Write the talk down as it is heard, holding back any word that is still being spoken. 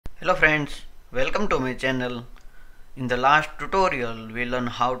Hello friends, welcome to my channel. In the last tutorial we learned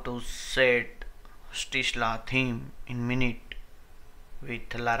how to set Stisla theme in minute with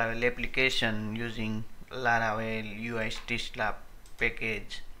Laravel application using laravel-ui-stisla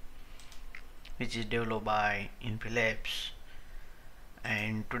package which is developed by Infylabs,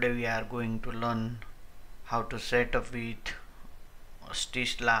 and today we are going to learn how to set up with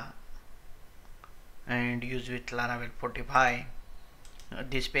Stisla and use with Laravel Fortify.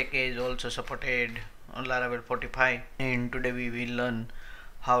 This package also supported on Laravel Fortify, and today we will learn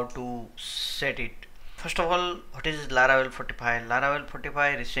how to set it. First of all, what is Laravel Fortify? Laravel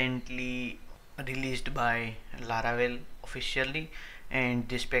Fortify recently released by Laravel officially, and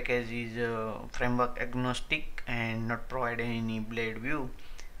this package is framework agnostic and not provide any blade view,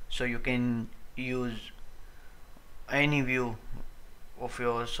 so you can use any view of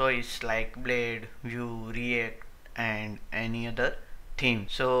your choice like blade, view, react and any other theme.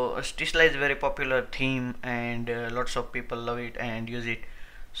 So Stisla is very popular theme, and lots of people love it and use it.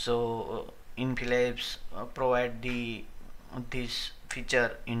 So Infylabs provide this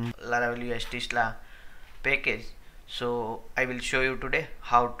feature in laravel-ui-stisla package. So I will show you today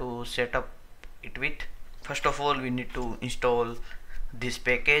how to set up it with. First of all, we need to install this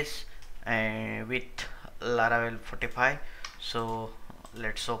package with Laravel Fortify. So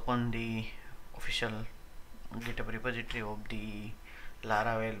let's open the official GitHub repository of the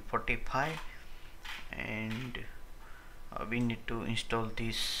Laravel Fortify, and we need to install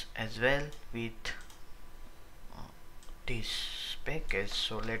this as well with this package.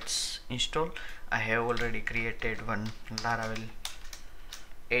 So let's install. I have already created one Laravel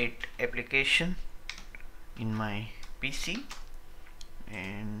 8 application in my PC,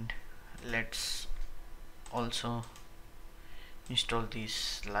 and let's also install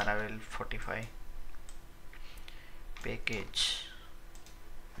this Laravel Fortify package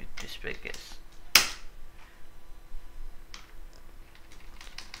with this package.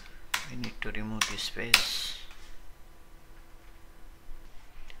 We need to remove this space.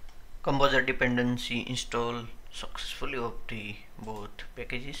 Composer dependency install successfully of the both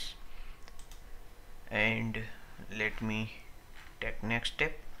packages, and let me take next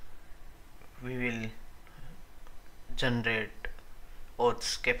step. We will generate auth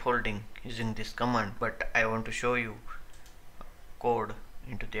scaffolding using this command, but I want to show you code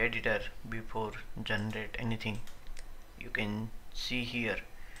into the editor before generate anything. You can see here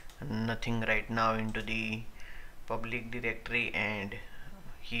nothing right now into the public directory, and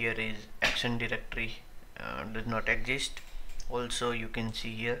here is action directory does not exist. Also you can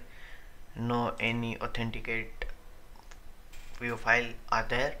see here no any authenticate view file are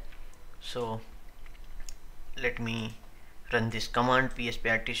there. So let me run this command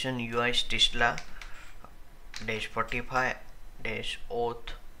pspartition ui-stisla -fortify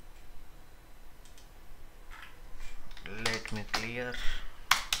 -auth. Let me clear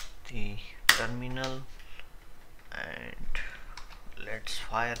the terminal and let's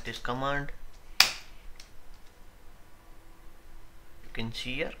fire this command. You can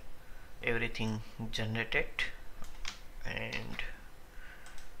see here everything generated, and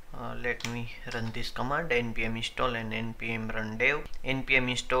let me run this command npm install and npm run dev. Npm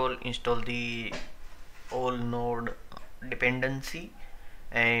install the all node dependency,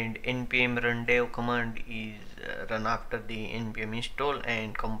 and npm run dev command is run after the npm install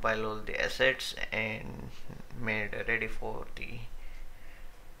and compile all the assets and made ready for the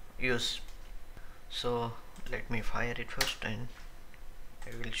use. So let me fire it first, and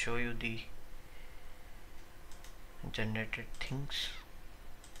I will show you the generated things.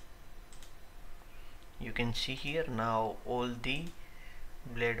 You can see here now all the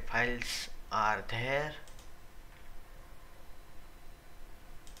blade files are there.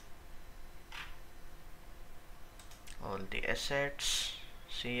 All the assets,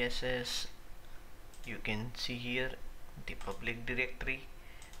 CSS, you can see here the public directory.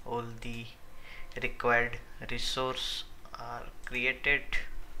 All the required resource are created.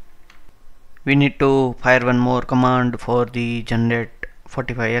 We need to fire one more command for the generate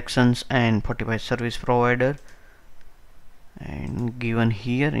Fortify actions and Fortify service provider, and given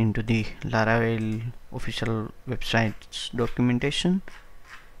here into the Laravel official website's documentation,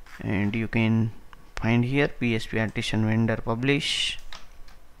 and you can find here pspartition vendor publish.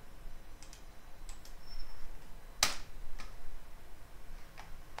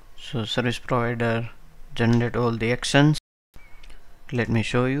 So service provider generate all the actions. Let me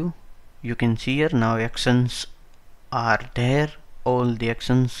show you. You can see here now actions are there. All the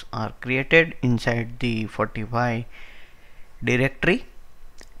actions are created inside the Fortify directory,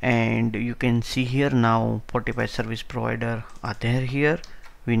 and you can see here now Fortify service provider are there here,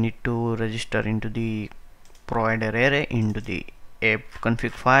 we need to register into the provider array into the app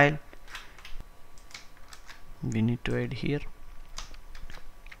config file. We need to add here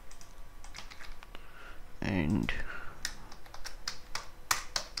and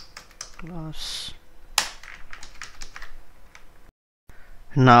class.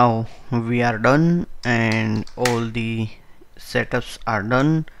 Now we are done and all the setups are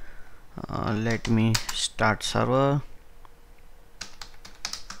done. Let me start server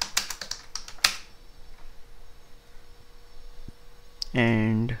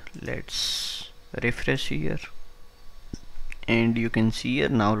and let's refresh here, and you can see here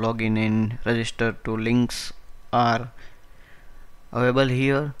now login and register two links are available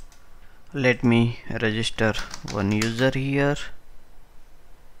here. Let me register one user here.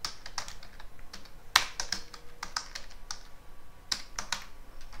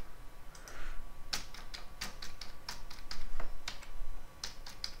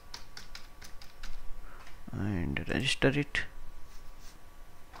 And register it.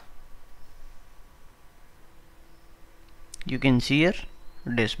 You can see here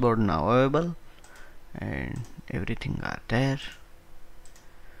dashboard now available and everything are there.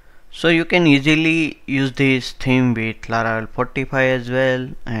 So you can easily use this theme with Laravel Fortify as well,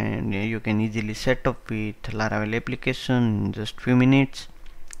 and you can easily set up with Laravel application in just few minutes.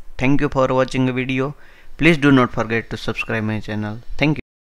 Thank you for watching the video. Please do not forget to subscribe my channel. Thank you.